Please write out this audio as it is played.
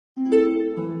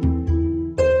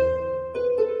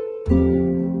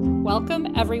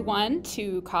Welcome everyone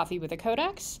to Coffee with a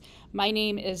Codex. My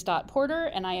name is Dot Porter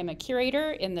and I am a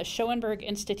curator in the Schoenberg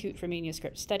Institute for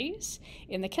Manuscript Studies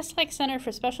in the Kislak Center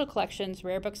for Special Collections,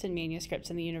 Rare Books and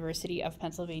Manuscripts in the University of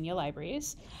Pennsylvania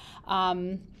Libraries.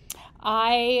 Once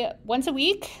a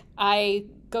week, I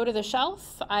go to the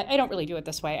shelf. I don't really do it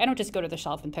this way. I don't just go to the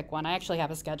shelf and pick one. I actually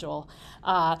have a schedule.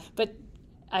 But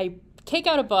I take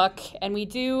out a book and we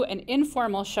do an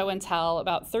informal show and tell,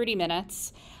 about 30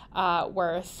 minutes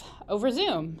worth over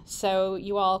Zoom. So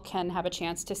you all can have a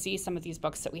chance to see some of these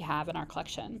books that we have in our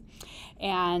collection.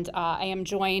 And I am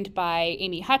joined by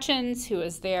Amy Hutchins, who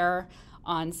is there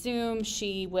on Zoom.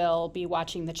 She will be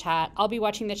watching the chat. I'll be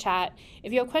watching the chat.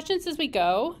 If you have questions as we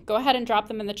go ahead and drop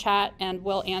them in the chat and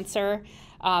we'll answer.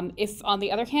 If, on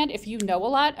the other hand, if you know a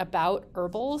lot about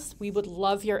herbals, we would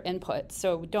love your input.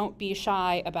 So don't be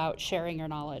shy about sharing your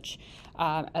knowledge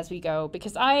as we go,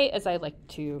 because as I like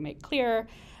to make clear,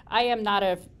 I am not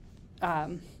a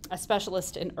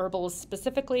specialist in herbals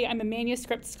specifically. I'm a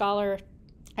manuscript scholar.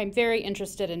 I'm very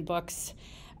interested in books,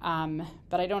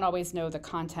 but I don't always know the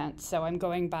content. So I'm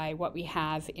going by what we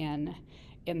have in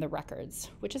the records,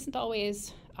 which isn't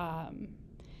always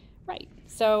right.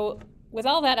 So with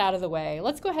all that out of the way,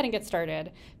 let's go ahead and get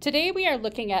started. Today we are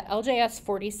looking at LJS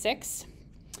 46.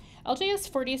 LJS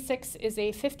 46 is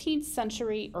a 15th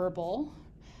century herbal,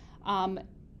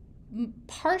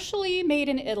 partially made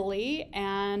in Italy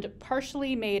and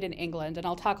partially made in England, and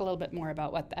I'll talk a little bit more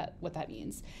about what that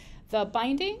means. The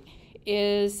binding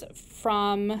is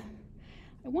from,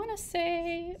 I want to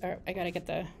say, or I gotta get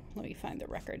let me find the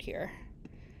record here.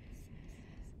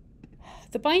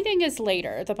 The binding is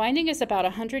later. The binding is about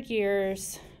 100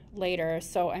 years later,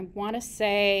 so I want to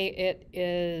say it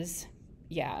is,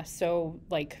 yeah, so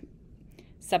like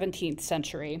 17th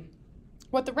century.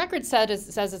 What the record says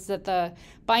is that the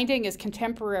binding is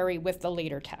contemporary with the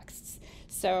later texts.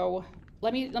 So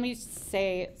let me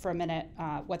say for a minute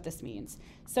what this means.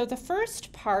 So the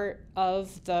first part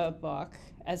of the book,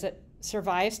 as it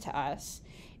survives to us,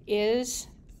 is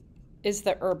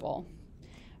the herbal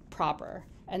proper.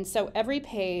 And so every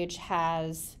page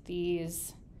has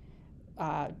these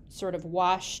sort of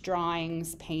wash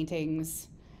drawings, paintings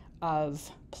of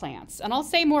plants. And I'll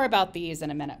say more about these in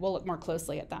a minute. We'll look more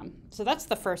closely at them. So that's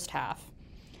the first half.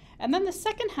 And then the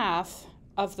second half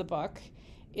of the book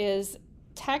is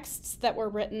texts that were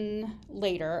written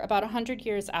later, about 100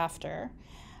 years after,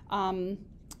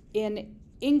 in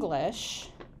English.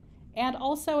 And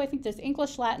also, I think there's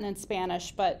English, Latin, and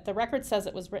Spanish, but the record says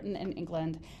it was written in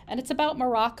England. And it's about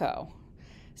Morocco.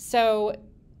 So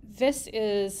this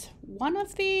is one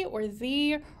of the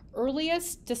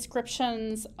earliest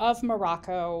descriptions of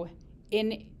Morocco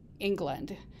in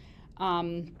England.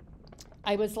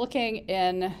 I was looking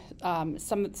in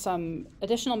some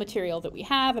additional material that we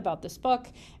have about this book,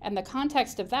 and the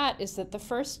context of that is that the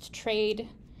first trade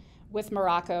with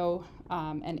Morocco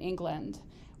and England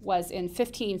was in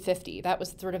 1550. That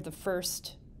was sort of the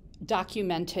first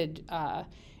documented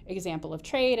example of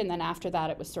trade, and then after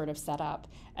that it was sort of set up.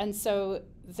 And so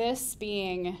this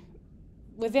being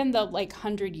within the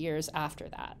 100 years after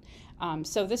that.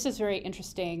 So this is very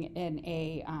interesting in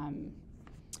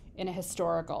a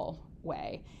historical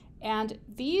way. And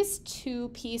these two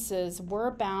pieces were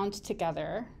bound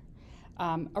together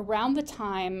around the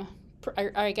time,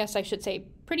 or I guess I should say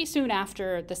pretty soon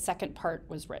after the second part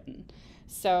was written.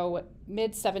 So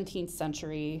mid-17th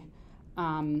century,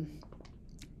 and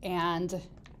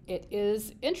it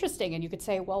is interesting, and you could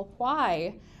say, well,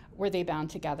 why were they bound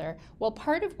together? Well,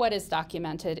 part of what is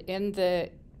documented in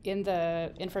the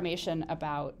information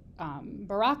about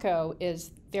Morocco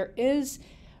is there is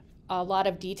a lot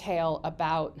of detail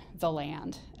about the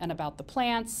land and about the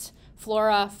plants,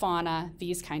 flora, fauna,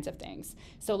 these kinds of things.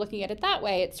 So looking at it that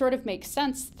way, it sort of makes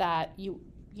sense that you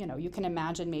can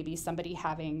imagine maybe somebody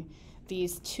having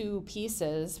these two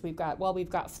pieces. We've got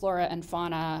flora and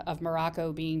fauna of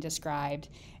Morocco being described,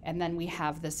 and then we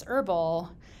have this herbal.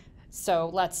 So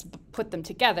let's put them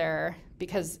together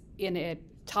because in a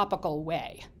topical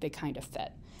way, they kind of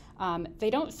fit. They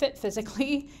don't fit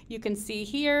physically. You can see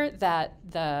here that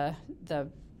the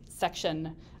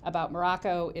section about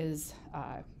Morocco is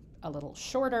a little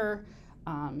shorter,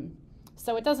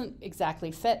 so it doesn't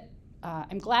exactly fit.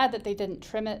 I'm glad that they didn't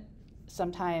trim it.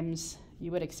 Sometimes you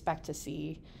would expect to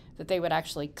see that they would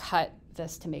actually cut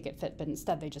this to make it fit, but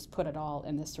instead they just put it all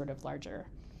in this sort of larger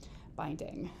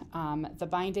binding. The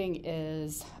binding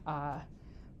is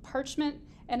parchment,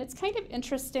 and it's kind of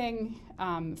interesting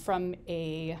from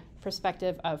a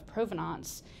perspective of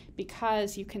provenance,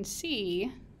 because you can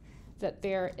see that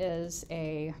there is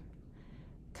a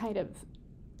kind of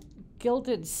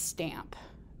gilded stamp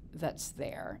that's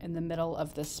there in the middle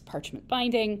of this parchment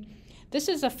binding. This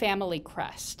is a family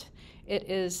crest. It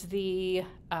is the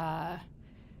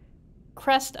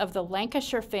crest of the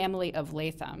Lancashire family of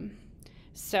Latham.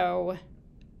 So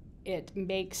it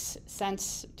makes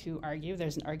sense to argue,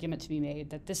 there's an argument to be made,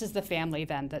 that this is the family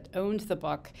then that owned the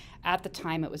book at the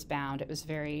time it was bound. It was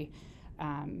very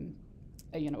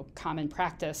common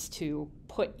practice to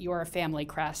put your family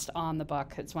crest on the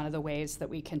book. It's one of the ways that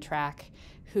we can track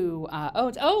who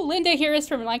Linda here is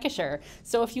from Lancashire.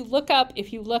 So if you look up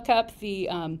the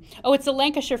it's the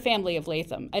Lancashire family of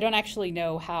Latham. I don't actually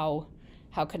know how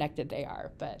connected they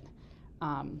are, but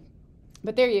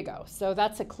there you go. So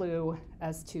that's a clue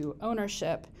as to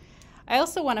ownership. I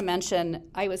also want to mention,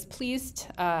 I was pleased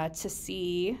to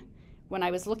see when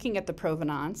I was looking at the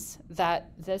provenance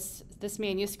that this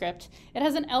manuscript, it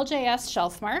has an LJS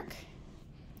shelf mark.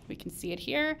 We can see it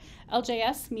here.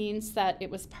 LJS means that it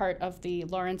was part of the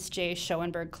Lawrence J.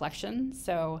 Schoenberg collection.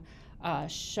 So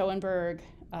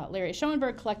Larry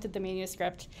Schoenberg collected the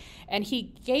manuscript, and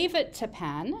he gave it to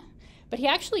Penn, but he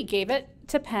actually gave it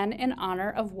to Penn in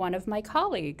honor of one of my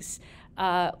colleagues,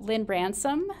 Lynn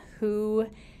Ransom, who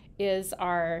is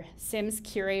our Sims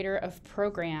Curator of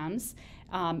Programs.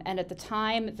 And at the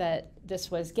time that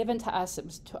this was given to us, it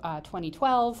was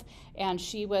 2012, and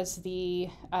she was the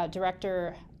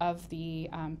director of the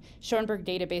Schoenberg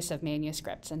database of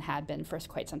manuscripts and had been for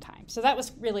quite some time. So that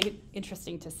was really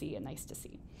interesting to see and nice to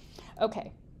see.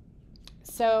 Okay,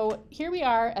 so here we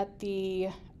are at the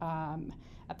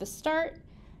start.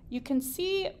 You can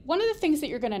see one of the things that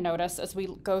you're going to notice as we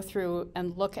go through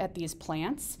and look at these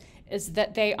plants is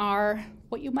that they are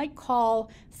what you might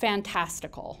call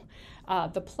fantastical.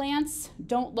 The plants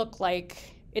don't look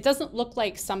like, it doesn't look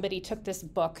like somebody took this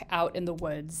book out in the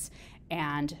woods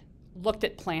and looked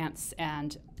at plants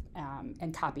and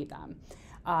copied them.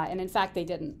 And in fact, they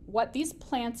didn't. What these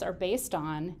plants are based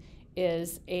on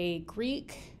is a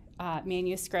Greek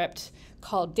manuscript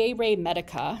called De Re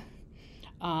Medica.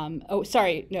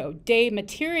 De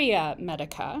Materia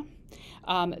Medica,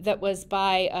 that was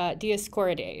by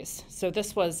Dioscorides. So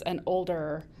this was an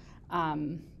older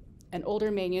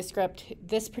manuscript.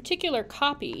 This particular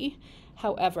copy,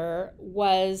 however,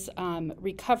 was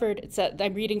recovered.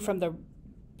 I'm reading from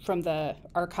the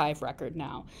archive record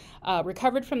now.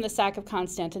 Recovered from the sack of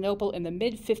Constantinople in the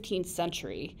mid-15th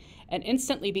century and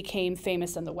instantly became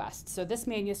famous in the West. So this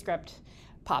manuscript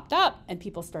popped up and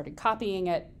people started copying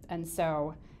it, and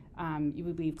so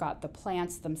we've got the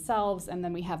plants themselves, and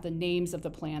then we have the names of the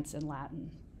plants in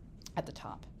Latin at the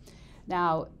top.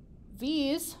 Now,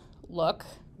 these look,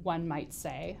 one might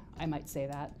say, I might say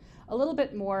that, a little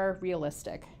bit more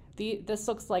realistic. This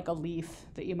looks like a leaf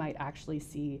that you might actually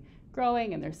see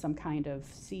growing, and there's some kind of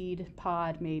seed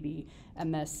pod maybe,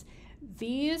 and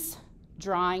these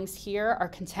drawings here are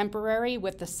contemporary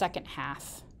with the second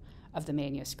half of the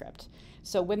manuscript.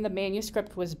 So when the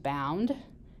manuscript was bound,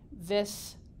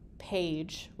 this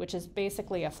page, which is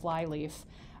basically a flyleaf,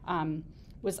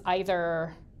 was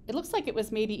either, it looks like it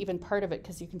was maybe even part of it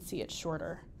because you can see it's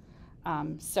shorter.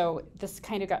 So this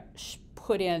kind of got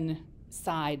put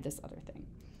inside this other thing.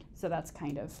 So that's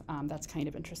kind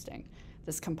of interesting,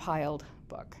 this compiled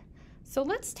book. So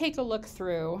let's take a look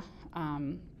through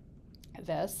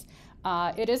this.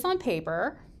 It is on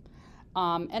paper,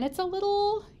 and it's a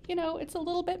little, it's a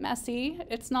little bit messy.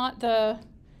 It's not the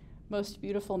most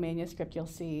beautiful manuscript you'll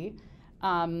see.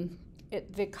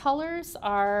 The colors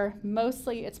are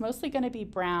it's mostly going to be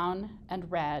brown and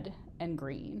red and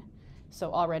green.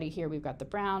 So already here we've got the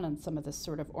brown and some of this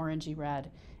sort of orangey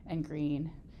red and green.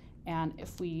 And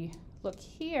if we look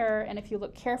here, and if you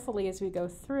look carefully as we go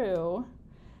through,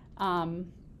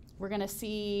 we're going to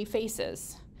see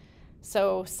faces.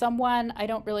 So I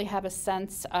don't really have a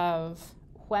sense of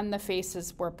when the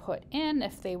faces were put in,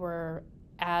 if they were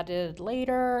added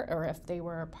later or if they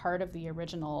were part of the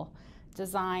original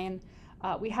design.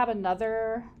 We have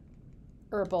another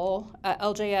Herbal,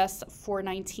 LJS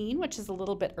 419, which is a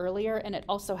little bit earlier, and it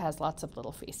also has lots of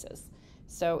little faces.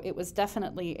 So it was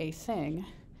definitely a thing.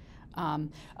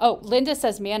 Linda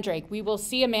says mandrake. We will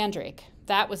see a mandrake.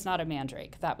 That was not a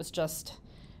mandrake. That was just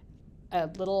a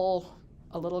little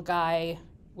guy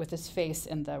with his face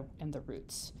in the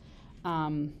roots.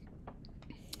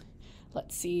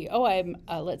 Let's see.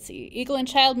 Let's see. Eagle and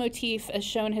child motif, as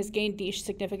shown, has gained niche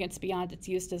significance beyond its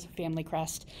use as a family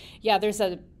crest. Yeah, there's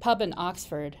a pub in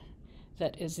Oxford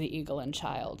that is the Eagle and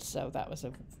Child, so that was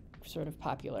a sort of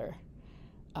popular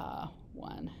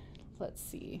one. Let's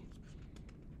see.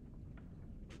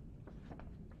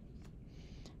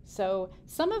 So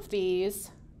some of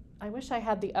these I wish I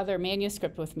had the other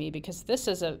manuscript with me, because this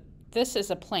is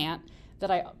a plant that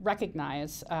I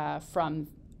recognize from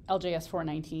LJS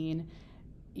 419.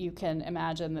 You can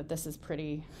imagine that this is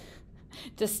pretty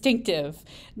distinctive,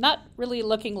 not really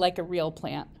looking like a real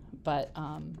plant, but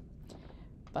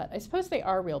I suppose they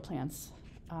are real plants.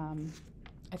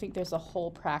 I think there's a whole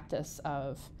practice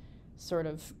of sort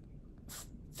of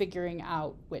figuring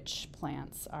out which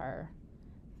plants are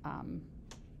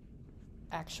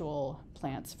actual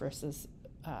plants versus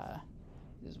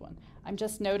this one. I'm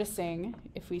just noticing,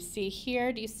 if we see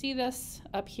here, do you see this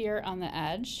up here on the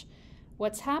edge?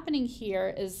 What's happening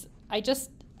here is I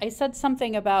said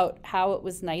something about how it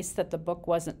was nice that the book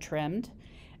wasn't trimmed,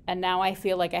 and now I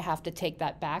feel like I have to take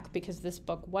that back, because this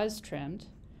book was trimmed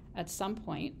at some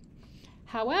point.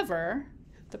 However,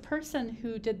 the person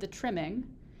who did the trimming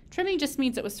just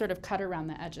means it was sort of cut around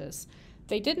the edges.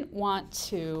 They didn't want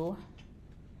to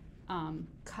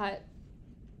cut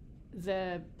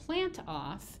the plant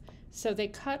off, so they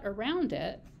cut around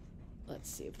it. Let's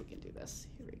see if we can do this.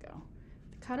 Here we go.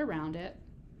 Cut around it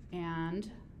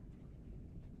and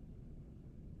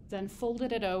then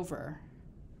folded it over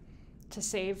to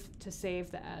save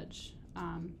the edge,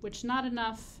 which not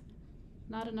enough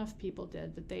people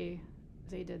did, but they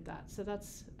did that. So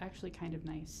that's actually kind of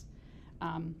nice.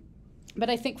 But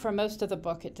I think for most of the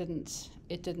book, it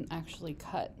didn't actually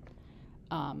cut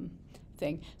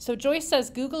thing. So Joyce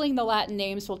says Googling the Latin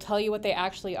names will tell you what they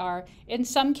actually are. In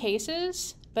some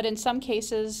cases, but in some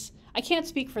cases, I can't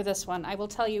speak for this one. I will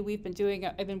tell you,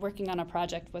 I've been working on a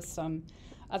project with some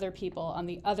other people on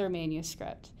the other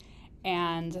manuscript,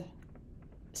 and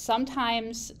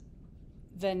sometimes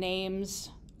the names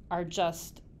are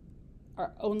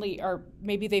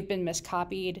maybe they've been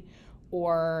miscopied,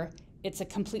 or it's a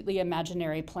completely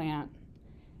imaginary plant,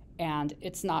 and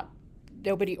it's not,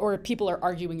 nobody, or people are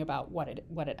arguing about what it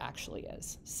actually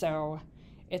is. So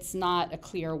it's not a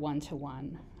clear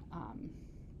one-to-one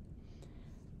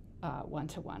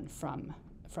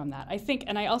from that. I think,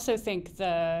 and I also think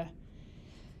the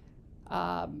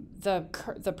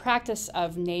practice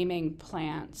of naming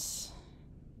plants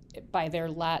by their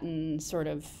Latin sort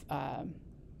of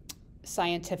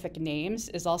scientific names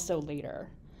is also later.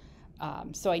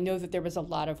 So I know that there was a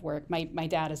lot of work. My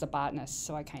dad is a botanist,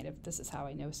 so this is how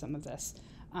I know some of this,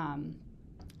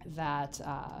 that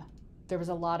there was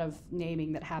a lot of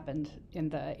naming that happened in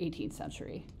the 18th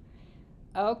century.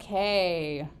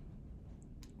 Okay,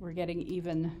 we're getting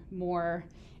even more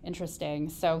interesting.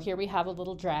 So here we have a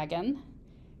little dragon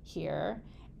here,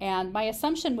 and my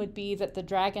assumption would be that the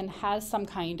dragon has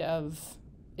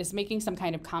is making some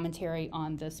kind of commentary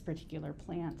on this particular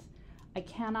plant. I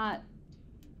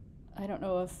don't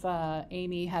know if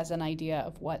Amy has an idea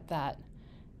of what that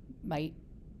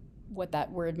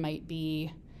word might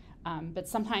be, but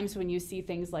sometimes when you see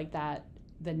things like that,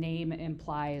 the name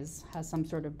has some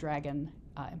sort of dragon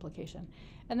implication.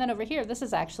 And then over here, this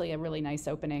is actually a really nice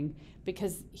opening,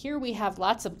 because here we have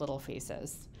lots of little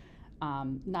faces,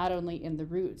 not only in the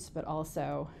roots, but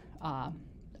also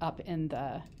up in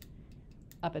the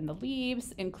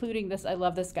leaves, including this. I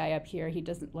love this guy up here. He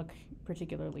doesn't look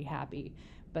particularly happy,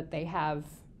 but they have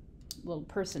little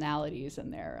personalities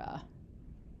in their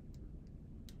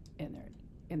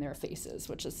faces,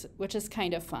 which is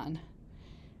kind of fun.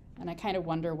 And I kind of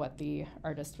wonder what the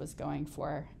artist was going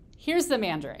for. Here's the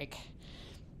mandrake.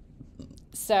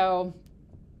 So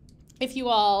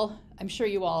I'm sure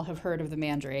you all have heard of the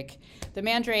mandrake. The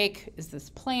mandrake is this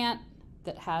plant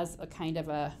that has a kind of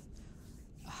a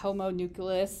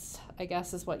homonucleus, I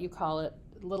guess is what you call it,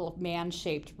 little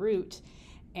man-shaped root.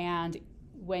 And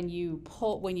when you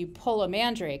pull a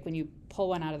mandrake, when you pull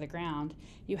one out of the ground,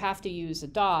 you have to use a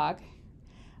dog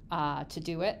to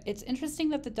do it. It's interesting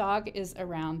that the dog is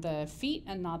around the feet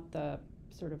and not the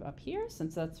sort of up here,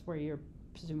 since that's where you're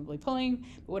presumably pulling,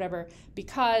 but whatever,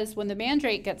 because when the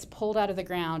mandrake gets pulled out of the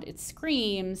ground, it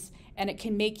screams and it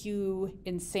can make you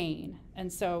insane.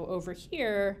 And so over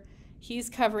here, he's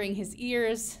covering his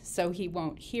ears so he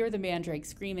won't hear the mandrake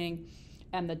screaming.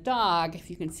 And the dog, if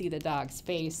you can see the dog's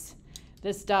face,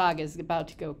 this dog is about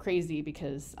to go crazy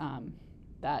because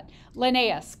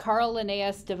Carl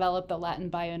Linnaeus developed the Latin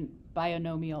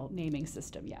binomial naming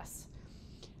system, yes.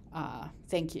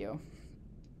 Thank you.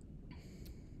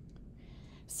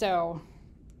 So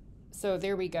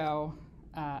there we go,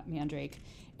 mandrake.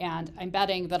 And I'm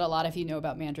betting that a lot of you know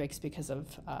about mandrakes because of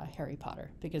Harry Potter,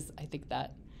 because I think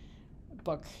that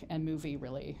book and movie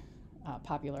really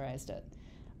popularized it.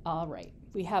 All right,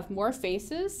 we have more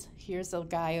faces. Here's a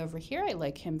guy over here. I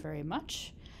like him very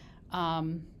much.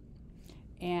 And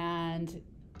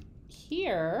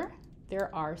here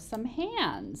there are some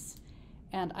hands.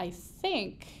 And I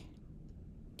think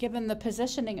given the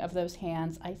positioning of those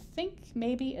hands, I think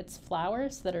maybe it's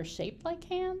flowers that are shaped like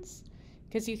hands,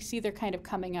 because you see they're kind of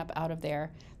coming up out of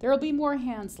there. There will be more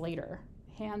hands later.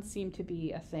 Hands seem to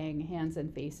be a thing, hands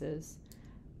and faces.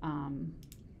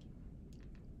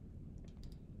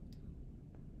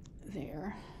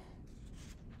 There.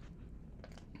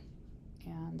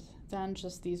 And then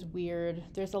just these weird,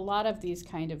 there's a lot of these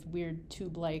kind of weird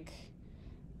tube-like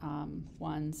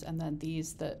ones, and then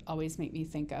these that always make me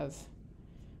think of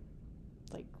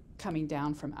like coming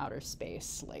down from outer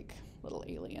space, like little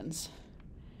aliens.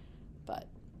 But,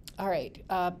 all right,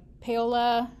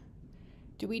 Paola,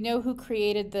 do we know who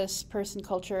created this person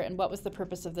culture and what was the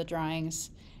purpose of the drawings?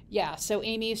 Yeah, so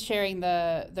Amy's sharing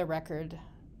the record.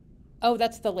 Oh,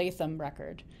 that's the Latham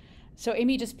record. So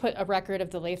Amy just put a record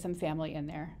of the Latham family in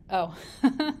there. Oh.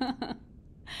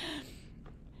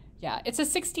 Yeah, it's a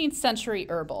 16th century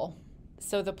herbal.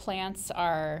 So the plants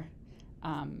are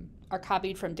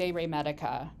copied from De Re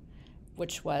Medica,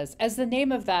 which was, as the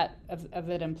name of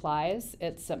it implies,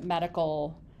 it's a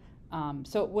medical.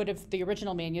 So it would have, the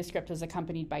original manuscript was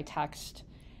accompanied by text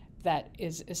that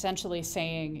is essentially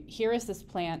saying, here is this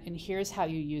plant and here's how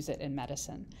you use it in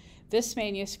medicine. This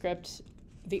manuscript,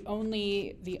 the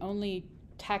only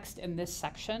text in this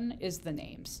section is the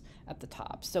names at the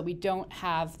top. So we don't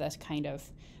have this kind of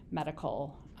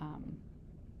medical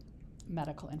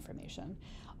information.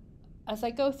 As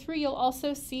I go through, you'll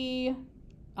also see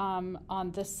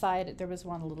on this side, there was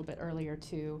one a little bit earlier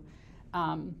too,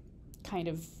 kind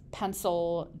of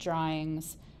pencil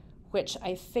drawings, which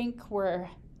I think were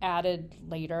added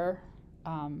later,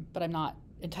 but I'm not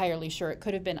entirely sure. It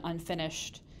could have been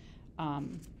unfinished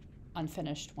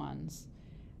ones,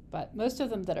 but most of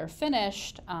them that are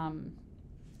finished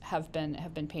have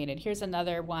been painted. Here's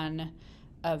another one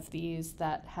of these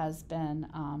that has been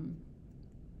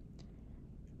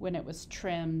when it was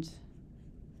trimmed,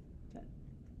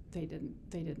 they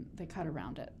cut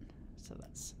around it, so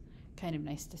that's kind of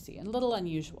nice to see and a little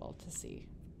unusual to see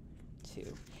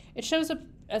too. It shows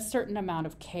a certain amount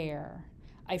of care.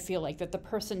 I feel like that the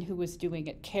person who was doing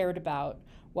it cared about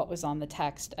what was on the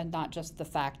text and not just the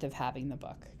fact of having the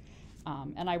book.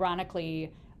 And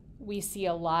ironically, we see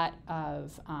a lot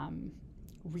of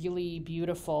really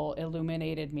beautiful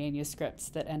illuminated manuscripts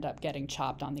that end up getting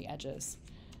chopped on the edges.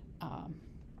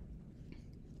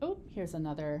 Oh, here's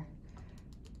another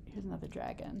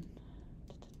dragon.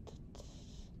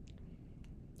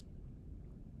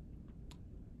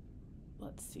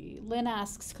 Let's see. Lynn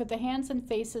asks, could the hands and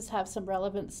faces have some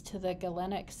relevance to the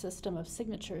Galenic system of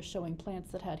signatures showing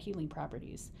plants that had healing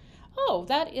properties? Oh,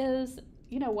 that is,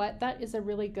 you know what? That is a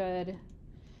really good,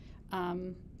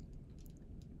 that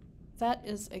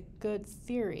is a good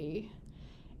theory.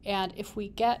 And if we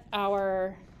get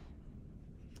our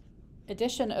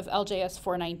edition of LJS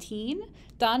 419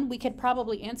 done, we could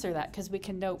probably answer that because we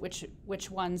can note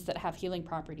which ones that have healing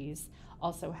properties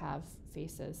also have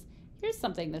faces. Here's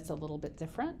something that's a little bit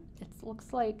different. It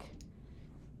looks like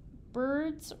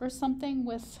birds or something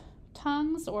with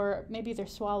tongues, or maybe they're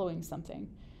swallowing something.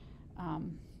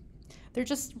 They're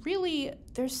just really,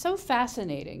 they're so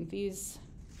fascinating. These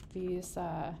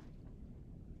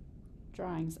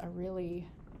drawings are really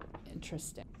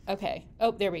interesting. Okay, oh,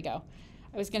 there we go.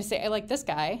 I was gonna say I like this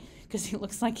guy because he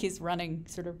looks like he's running,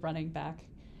 sort of running back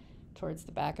towards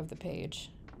the back of the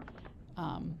page.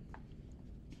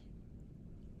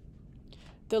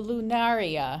 The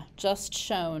Lunaria just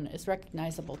shown is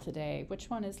recognizable today. Which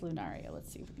one is Lunaria?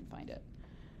 Let's see if we can find it.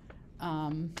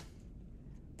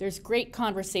 There's great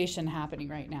conversation happening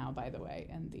right now, by the way,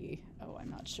 and I'm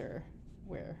not sure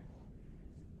where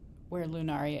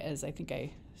Lunaria is. I think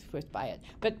I swift by it.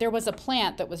 But there was a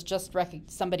plant that was just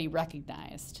somebody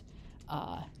recognized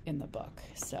in the book,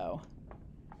 so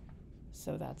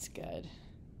that's good.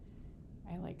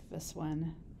 I like this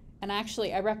one. And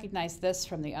actually, I recognize this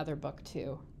from the other book,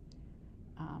 too.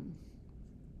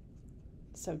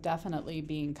 So definitely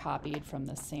being copied from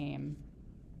the same,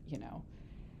 you know,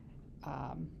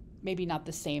 maybe not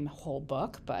the same whole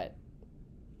book, but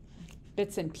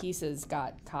bits and pieces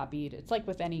got copied. It's like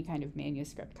with any kind of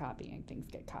manuscript copying, things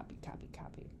get copied.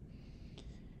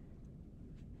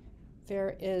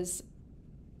 There is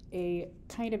a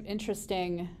kind of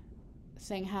interesting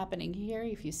thing happening here,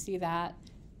 if you see that.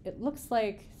 It looks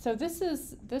like, so this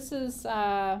is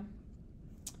a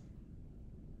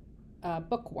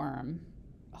bookworm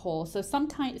hole. So some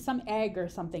egg or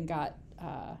something got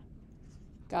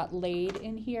laid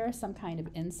in here, some kind of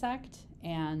insect,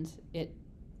 and it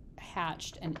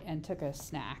hatched and took a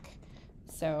snack.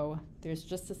 So there's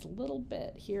just this little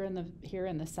bit here in the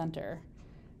center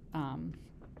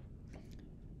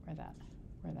where that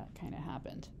kind of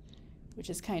happened. which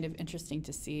is kind of interesting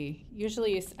to see.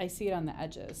 Usually I see it on the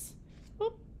edges.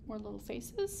 Oop, more little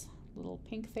faces, little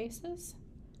pink faces.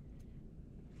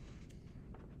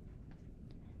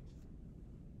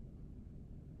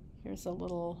 Here's a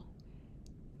little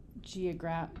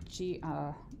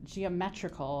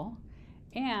geometrical,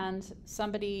 and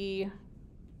somebody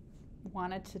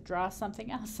wanted to draw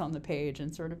something else on the page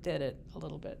and sort of did it a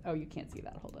little bit. Oh, you can't see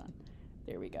that, hold on.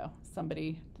 There we go.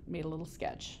 Somebody made a little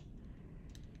sketch.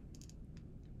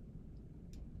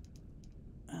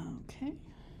 Okay.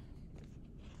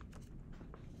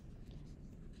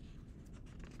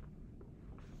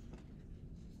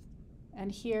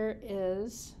 And here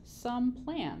is some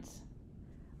plant.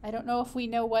 I don't know if we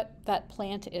know what that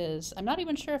plant is. I'm not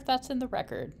even sure if that's in the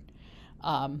record,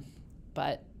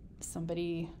 but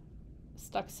somebody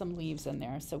stuck some leaves in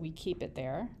there, so we keep it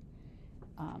there.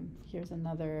 Here's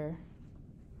another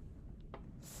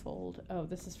fold. Oh,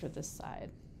 this is for this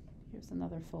side. Here's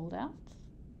another fold out.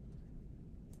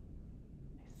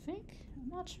 I think, I'm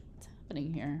not sure what's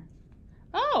happening here.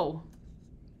 Oh!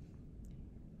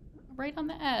 Right on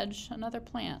the edge, another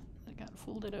plant that got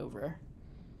folded over.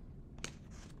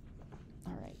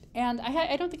 All right, and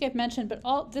I don't think I've mentioned, but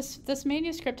all this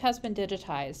manuscript has been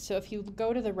digitized. So if you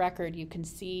go to the record, you can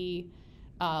see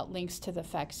links to the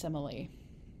facsimile.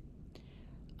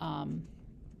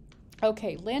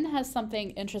 Okay, Lynn has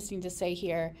something interesting to say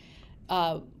here.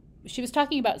 She was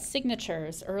talking about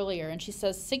signatures earlier, and she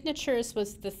says signatures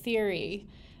was the theory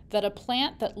that a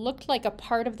plant that looked like a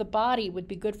part of the body would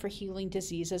be good for healing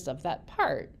diseases of that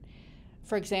part.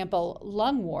 For example,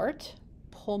 lungwort,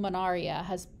 pulmonaria,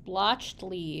 has blotched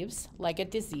leaves like a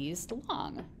diseased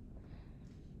lung.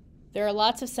 There are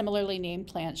lots of similarly named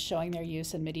plants showing their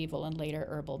use in medieval and later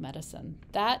herbal medicine.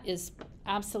 That is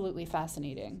absolutely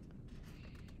fascinating.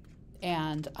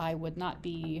 And I would not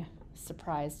be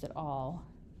surprised at all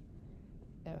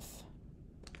if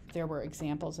there were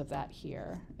examples of that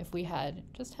here, if we had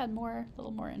just had a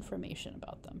little more information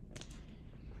about them.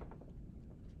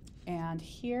 And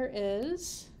here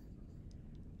is,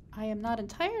 I am not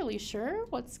entirely sure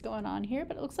what's going on here,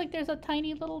 but it looks like there's a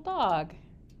tiny little dog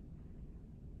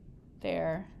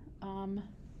there.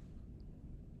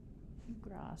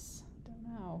 Grass, don't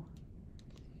know.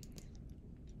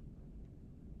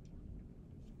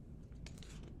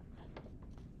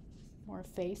 More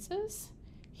faces.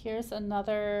 Here's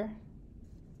another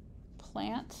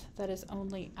plant that is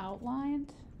only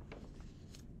outlined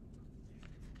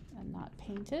and not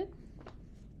painted.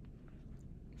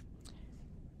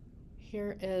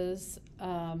 Here is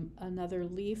another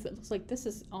leaf. It looks like this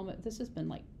has been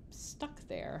like stuck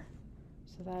there,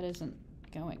 so that isn't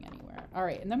going anywhere. All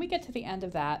right, and then we get to the end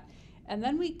of that, and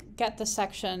then we get the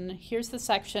section. Here's the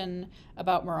section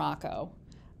about Morocco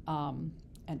and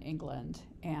England,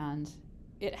 and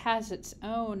it has its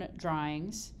own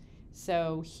drawings.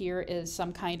 So here is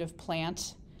some kind of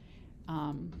plant,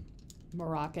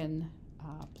 Moroccan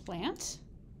plant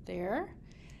there.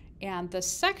 And the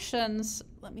sections,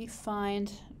 let me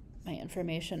find my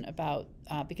information about,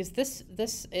 because this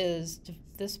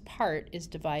part is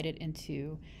divided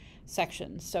into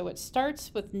sections. So it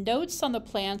starts with notes on the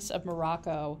plants of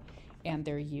Morocco and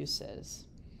their uses.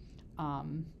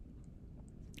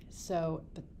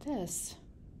 But this,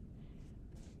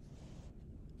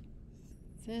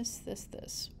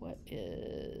 what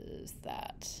is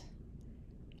that?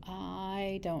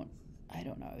 I don't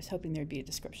know. I was hoping there'd be a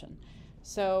description.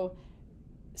 So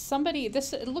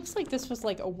it looks like this was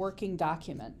like a working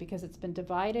document because it's been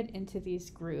divided into these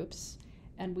groups,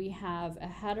 and we have a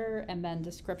header and then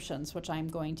descriptions, which I'm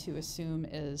going to assume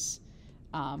is,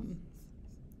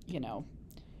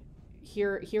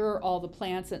 here are all the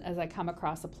plants, and as I come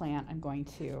across a plant, I'm going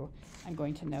to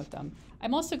note them.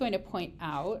 I'm also going to point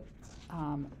out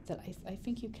that I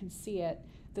think you can see it,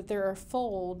 that there are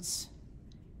folds.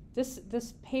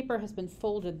 This paper has been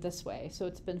folded this way, so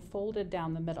it's been folded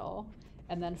down the middle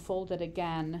and then folded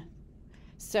again.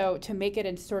 So to make it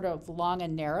in sort of long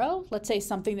and narrow, let's say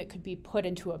something that could be put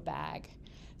into a bag.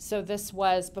 So this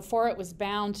was, before it was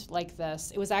bound like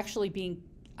this, it was actually being,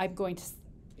 I'm going to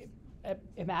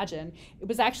imagine, it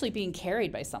was actually being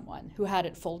carried by someone who had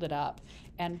it folded up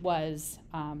and was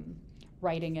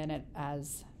writing in it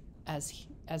as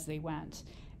they went.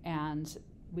 And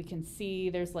we can see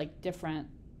there's like different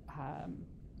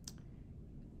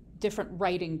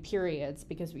writing periods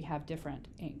because we have different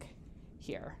ink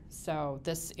here. So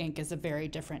this ink is a very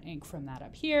different ink from that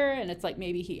up here, and it's like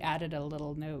maybe he added a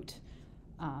little note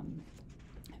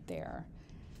there.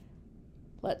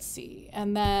 Let's see,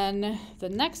 and then the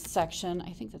next section,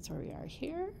 I think that's where we are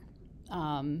here.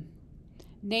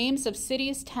 Names of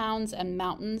cities, towns, and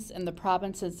mountains in the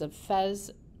provinces of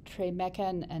Fez,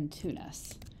 Tremeccan, and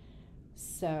Tunis.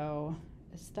 So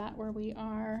is that where we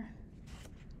are?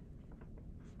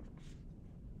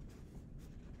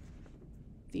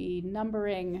 The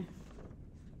numbering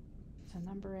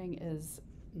is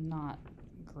not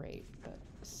great, but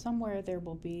somewhere there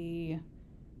will be,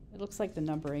 it looks like the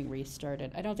numbering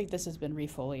restarted. I don't think this has been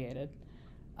refoliated.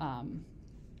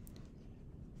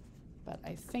 But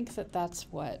I think that that's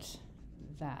what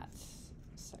that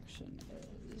section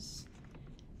is.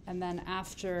 And then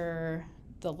after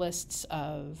the lists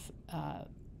of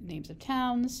names of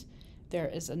towns, there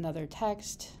is another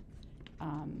text.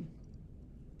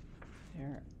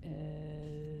 There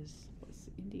is, what's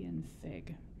Indian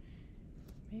fig?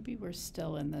 Maybe we're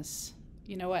still in this,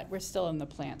 you know what, we're still in the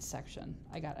plants section.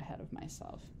 I got ahead of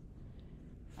myself.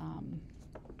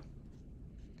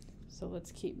 So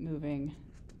let's keep moving,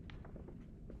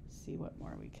 see what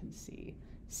more we can see.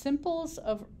 Simples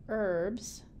of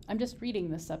herbs, I'm just reading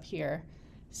this up here.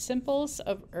 Simples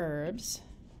of herbs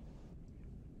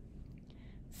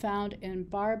found in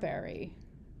Barbary,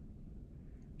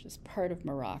 which is part of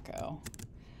Morocco.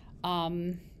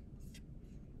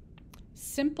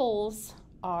 Simples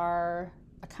are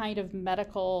a kind of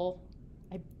medical,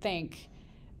 I think,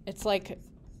 it's like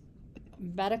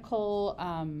medical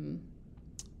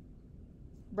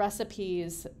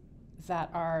recipes that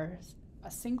are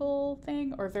a single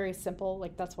thing or very simple,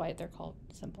 like that's why they're called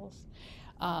simples.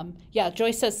 Yeah,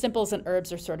 Joyce says simples and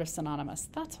herbs are sort of synonymous.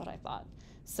 That's what I thought.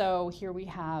 So here we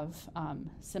have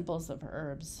simples of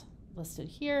herbs listed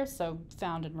here, so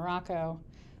found in Morocco.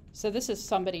 So this is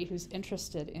somebody who's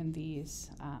interested in these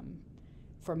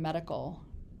for medical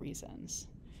reasons.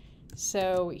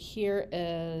 So here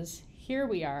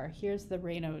we are. Here's the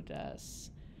Reino des,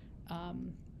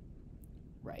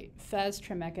 right, Fez,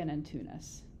 Tremeccan, and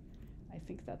Tunis. I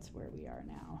think that's where we are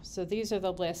now. So these are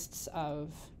the lists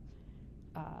of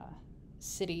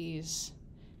cities,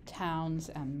 towns,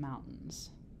 and mountains.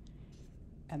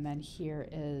 And then here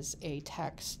is a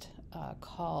text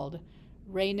called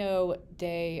Reino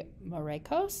de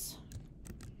Marruecos,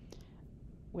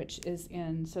 which is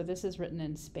in, so this is written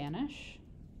in Spanish,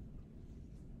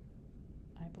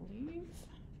 I believe.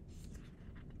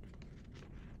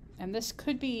 And this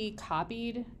could be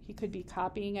copied. He could be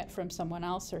copying it from someone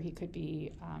else, or he could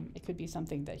be, it could be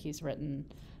something that he's written.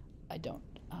 I don't,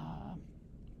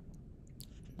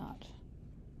 not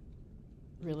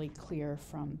really clear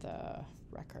from the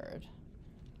record.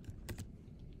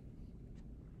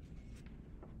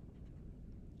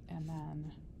 And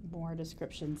then more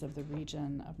descriptions of the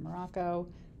region of Morocco.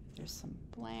 There's some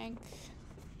blank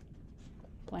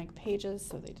pages,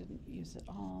 so they didn't use it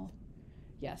all.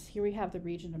 Yes, here we have the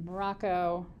region of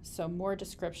Morocco, so more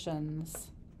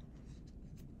descriptions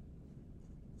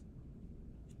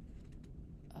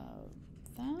of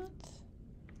that.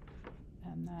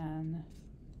 And then,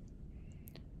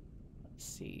 let's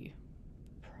see,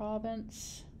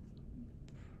 province,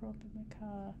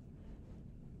 Provincia,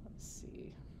 let's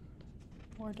see,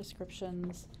 more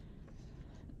descriptions.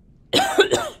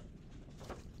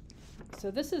 So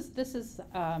this is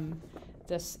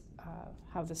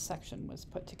how this section was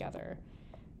put together.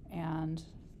 And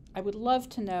I would love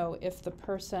to know if the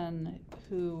person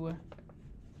who,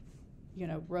 you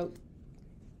know, wrote,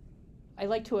 I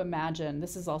like to imagine,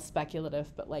 this is all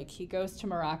speculative, but like he goes to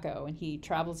Morocco and he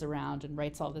travels around and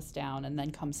writes all this down and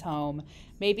then comes home.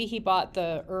 Maybe he bought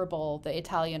the herbal, the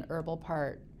Italian herbal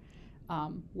part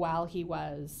while he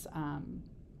was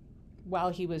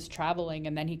traveling,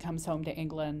 and then he comes home to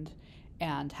England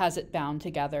and has it bound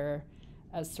together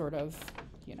as sort of,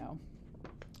 you know,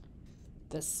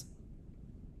 this,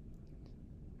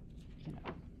 you know,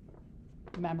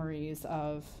 memories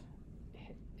of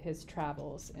his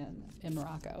travels in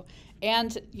Morocco.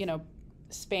 And, you know,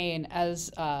 Spain,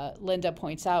 as Linda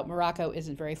points out, Morocco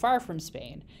isn't very far from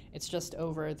Spain. It's just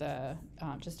over the,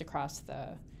 just across the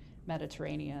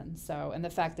Mediterranean. So, and the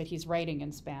fact that he's writing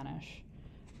in Spanish,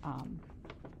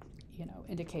 you know,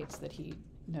 indicates that he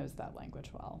knows that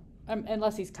language well.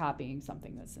 Unless he's copying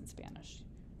something that's in Spanish,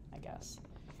 I guess.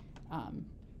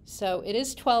 So it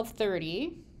is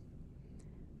 12:30.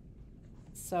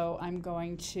 So I'm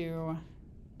going to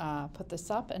put this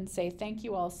up and say thank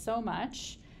you all so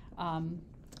much.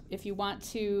 If you want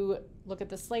to look at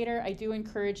this later, I do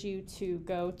encourage you to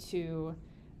go to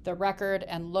the record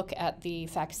and look at the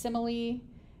facsimile.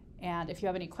 And if you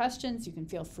have any questions, you can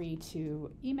feel free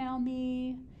to email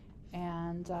me.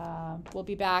 And we'll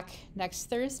be back next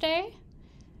Thursday.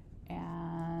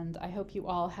 And I hope you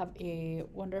all have a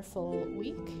wonderful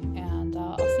week. And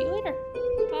I'll see you later.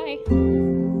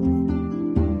 Bye.